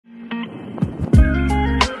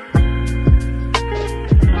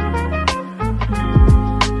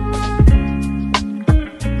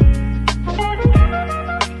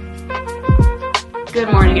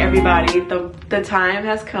everybody. The time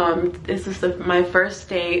has come. This is my first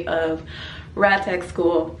day of RADTECH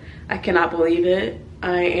school. I cannot believe it.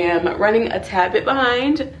 I am running a tad bit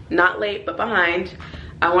behind. Not late, but behind.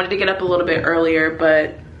 I wanted to get up a little bit earlier,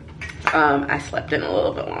 but I slept in a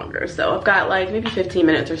little bit longer. So I've got like maybe 15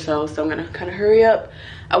 minutes or so. So I'm gonna kind of hurry up.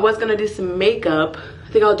 I was gonna do some makeup. I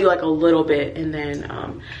think I'll do like a little bit and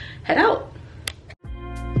then head out.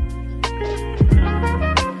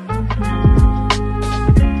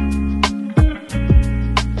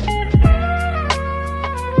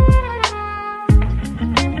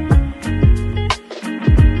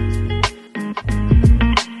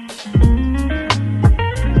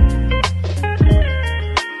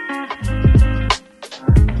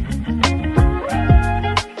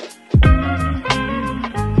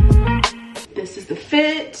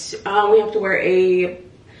 We have to wear a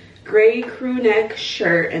gray crew neck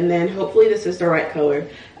shirt, and then hopefully this is the right color.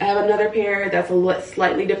 I have another pair that's a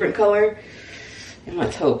slightly different color, and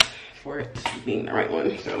let's hope for it being the right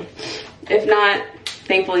one. So if not,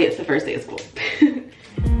 thankfully it's the first day of school.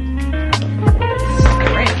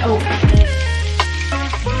 All right. Oh.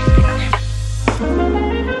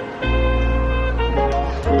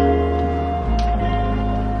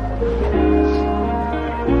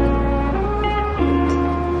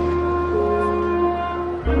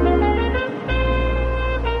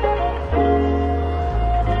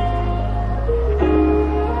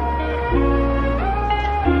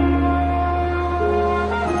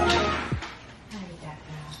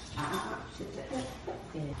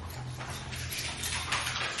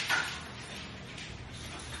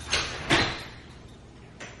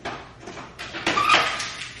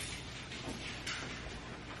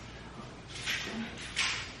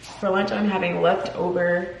 For lunch, I'm having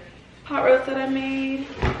leftover pot roast that I made,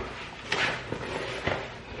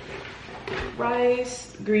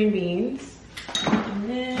 rice, green beans, and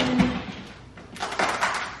then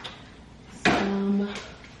some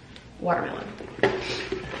watermelon. Get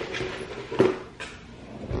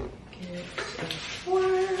some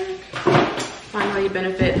fork. Finally,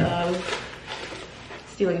 benefit of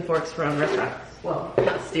stealing forks from restaurants. Well,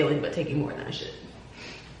 not stealing, but taking more than I should.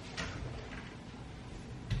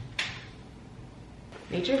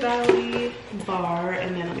 Nature Valley bar,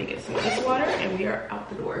 and then let me get some ice water, and we are out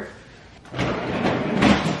the door. That's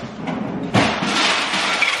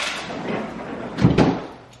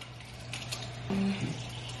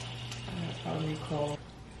probably cold.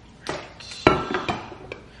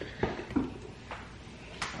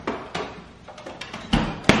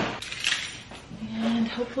 And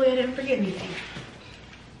hopefully I didn't forget anything.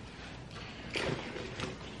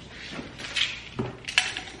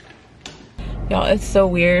 Y'all, it's so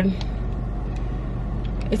weird.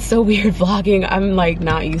 It's so weird vlogging. I'm like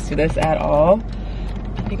not used to this at all.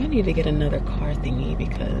 I think I need to get another car thingy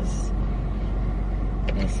because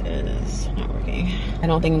this is not working. I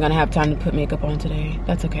don't think I'm gonna have time to put makeup on today.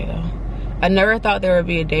 That's okay though. I never thought there would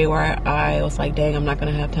be a day where I was like, dang, I'm not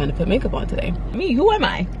gonna have time to put makeup on today. Me, who am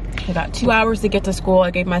I? I got 2 hours to get to school.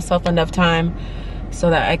 I gave myself enough time so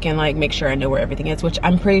that I can like make sure I know where everything is, which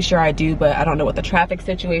I'm pretty sure I do, but I don't know what the traffic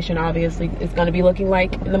situation obviously is gonna be looking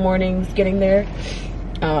like in the mornings getting there.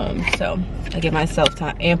 So I give myself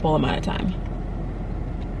time, ample amount of time.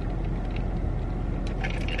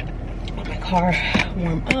 Let my car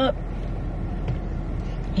warm up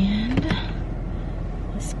and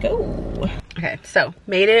let's go. Okay, so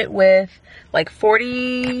made it with like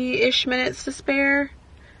 40-ish minutes to spare.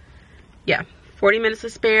 Yeah, 40 minutes to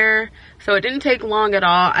spare. So it didn't take long at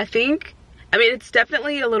all. I mean, it's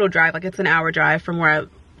definitely a little drive, like it's an hour drive from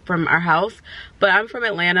from our house, but I'm from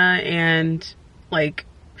Atlanta and like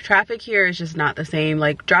traffic here is just not the same.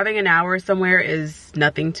 Like driving an hour somewhere is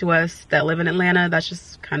nothing to us that live in Atlanta. That's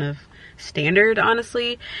just kind of standard,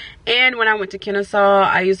 honestly. And when I went to Kennesaw,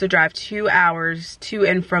 I used to drive 2 hours to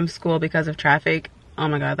and from school because of traffic. Oh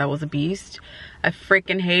my God, that was a beast. I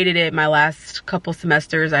freaking hated it. My last couple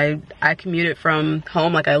semesters, I commuted from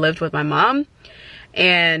home, like I lived with my mom,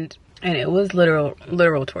 and it was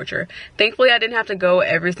literal torture. Thankfully, I didn't have to go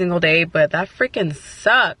every single day, but that freaking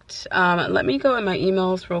sucked. Let me go in my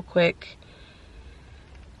emails real quick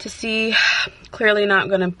to see. Clearly not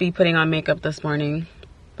gonna be putting on makeup this morning,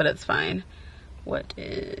 but it's fine. What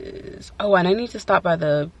is, oh, and I need to stop by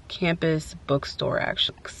the campus bookstore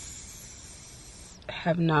actually.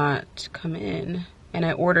 Have not come in, and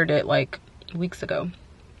I ordered it like weeks ago.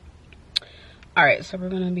 All right, so we're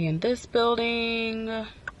gonna be in this building.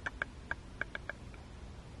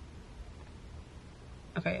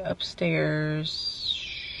 Okay,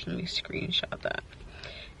 upstairs. Let me screenshot that.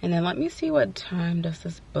 And then let me see what time does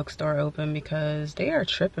this bookstore open, because they are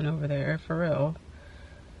tripping over there for real.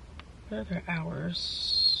 What are their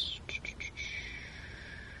hours?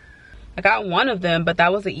 I got one of them, but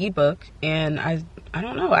that was an ebook, and I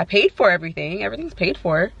don't know. I paid for everything. Everything's paid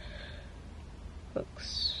for.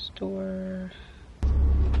 Bookstore.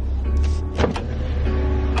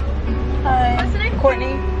 Hi. What's the name?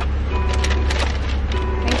 Courtney.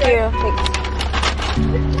 Thank you.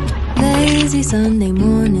 Thanks. Lazy Sunday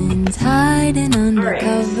mornings, hiding under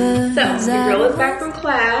covers. So the girl is back from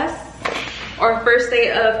class. Our first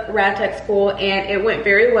day of RADTECH school, and it went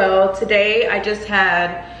very well. Today I just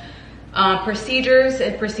had procedures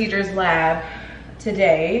and procedures lab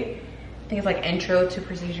today. I think it's like intro to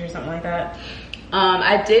procedures, something like that.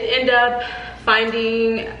 I did end up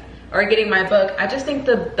finding or getting my book. I just think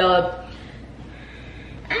the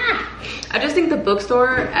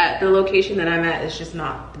bookstore at the location that I'm at is just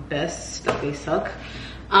not the best. Like, they suck.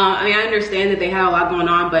 I mean, I understand that they have a lot going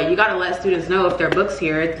on, but you gotta let students know if their book's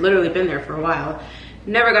here. It's literally been there for a while.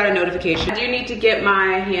 Never got a notification. I do need to get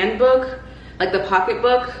my handbook, like the pocket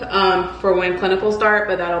book, for when clinicals start,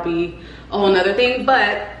 but that'll be a whole nother thing.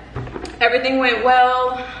 But everything went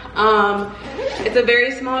well. It's a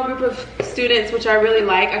very small group of students, which I really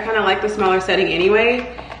like. I kind of like the smaller setting anyway.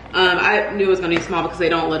 I knew it was gonna be small because they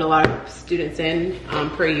don't let a lot of students in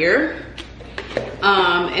per year.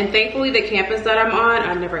 And thankfully the campus that I'm on,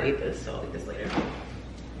 I never ate this, so I'll eat this later.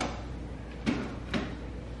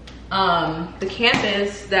 The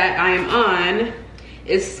campus that I am on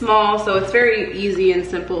is small, so it's very easy and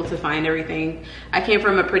simple to find everything. I came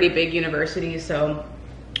from a pretty big university, so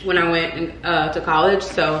when I went to college,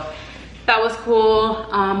 so that was cool.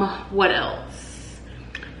 What else?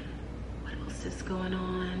 What else is going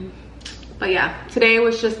on? But yeah, today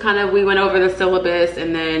was just kind of, we went over the syllabus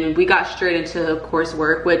and then we got straight into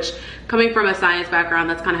coursework, which coming from a science background,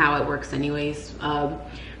 that's kind of how it works anyways.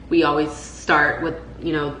 We always start with,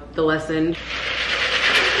 you know, the lesson.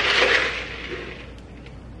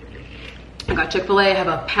 I got Chick-fil-A, I have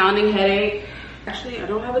a pounding headache. Actually, I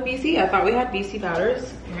don't have a BC. I thought we had BC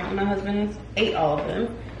powders. My husband has ate all of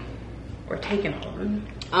them, or taken all of them.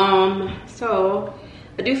 So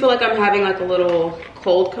I do feel like I'm having like a little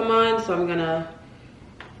cold come on, so I'm gonna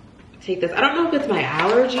take this. I don't know if it's my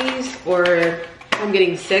allergies or if I'm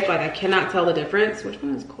getting sick. Like, I cannot tell the difference. Which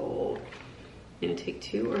one is cold? I'm gonna take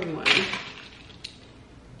 2 or 1.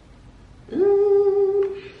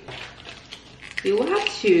 We will have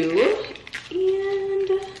 2, and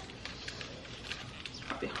it's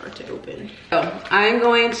probably hard to open. So I'm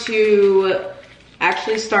going to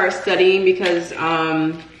actually start studying because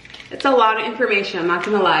it's a lot of information. I'm not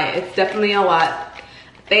gonna lie, it's definitely a lot.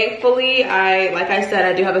 Thankfully, like I said,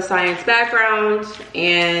 I do have a science background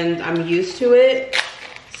and I'm used to it.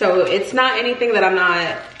 So it's not anything that I'm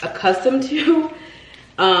not accustomed to.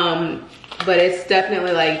 But it's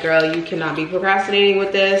definitely like, girl, you cannot be procrastinating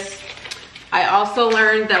with this. I also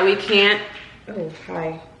learned that we can't, oh,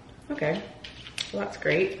 hi. Okay, well, that's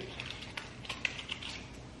great.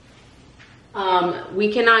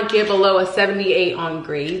 We cannot get below a 78 on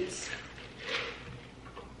grades.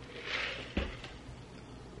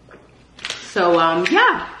 So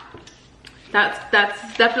yeah,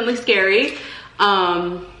 that's definitely scary.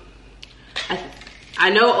 I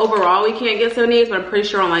know overall we can't get 78s, but I'm pretty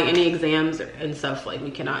sure on like any exams and stuff, like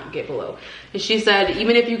we cannot get below. And she said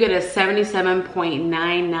even if you get a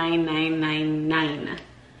 77.99999,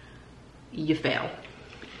 you fail.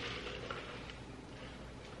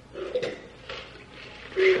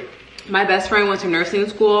 My best friend went to nursing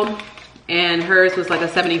school and hers was like a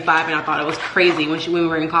 75, and I thought it was crazy when we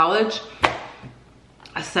were in college.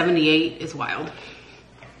 A 78 is wild.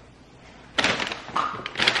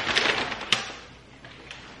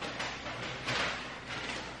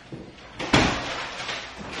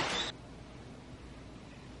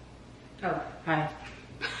 Oh, hi.